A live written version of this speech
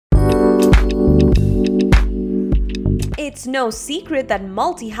It's no secret that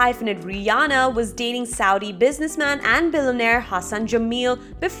multi-hyphenate Rihanna was dating Saudi businessman and billionaire Hassan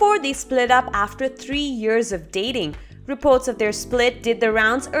Jameel before they split up after 3 years of dating. Reports of their split did the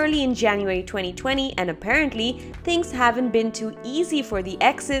rounds early in January 2020, and apparently things haven't been too easy for the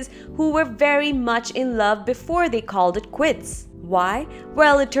exes who were very much in love before they called it quits. Why?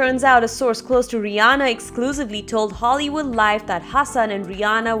 Well, it turns out a source close to Rihanna exclusively told Hollywood Life that Hassan and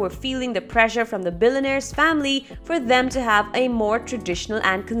Rihanna were feeling the pressure from the billionaire's family for them to have a more traditional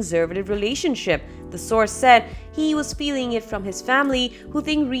and conservative relationship. The source said he was feeling it from his family, who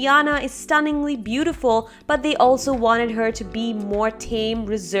think Rihanna is stunningly beautiful, but they also wanted her to be more tame,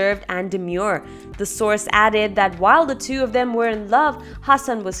 reserved, and demure. The source added that while the two of them were in love,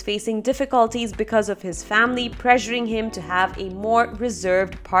 Hassan was facing difficulties because of his family pressuring him to have a more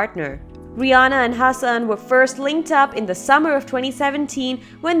reserved partner. Rihanna and Hassan were first linked up in the summer of 2017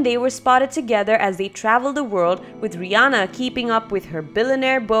 when they were spotted together as they traveled the world, with Rihanna keeping up with her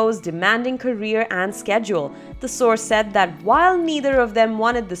billionaire beau's demanding career and schedule. The source said that while neither of them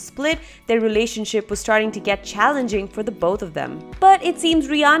wanted the split, their relationship was starting to get challenging for the both of them. But it seems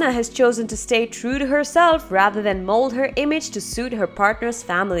Rihanna has chosen to stay true to herself rather than mold her image to suit her partner's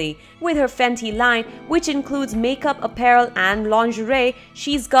family. With her Fenty line, which includes makeup, apparel, and lingerie,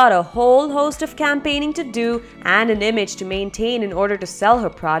 she's got a whole host of campaigning to do and an image to maintain in order to sell her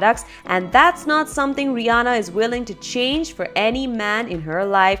products, and that's not something Rihanna is willing to change for any man in her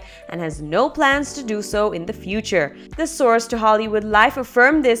life and has no plans to do so in the future. The source to Hollywood Life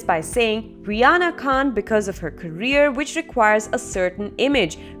affirmed this by saying, "Rihanna can't because of her career, which requires a certain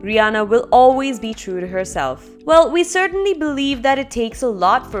image. Rihanna will always be true to herself." Well, we certainly believe that it takes a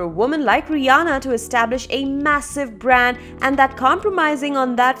lot for a woman like Rihanna to establish a massive brand, and that compromising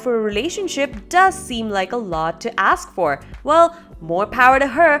on that for a relationship does seem like a lot to ask for. Well, more power to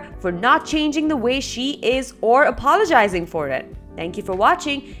her for not changing the way she is or apologizing for it. Thank you for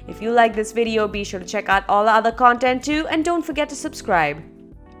watching. If you like this video, be sure to check out all the other content too, and don't forget to subscribe.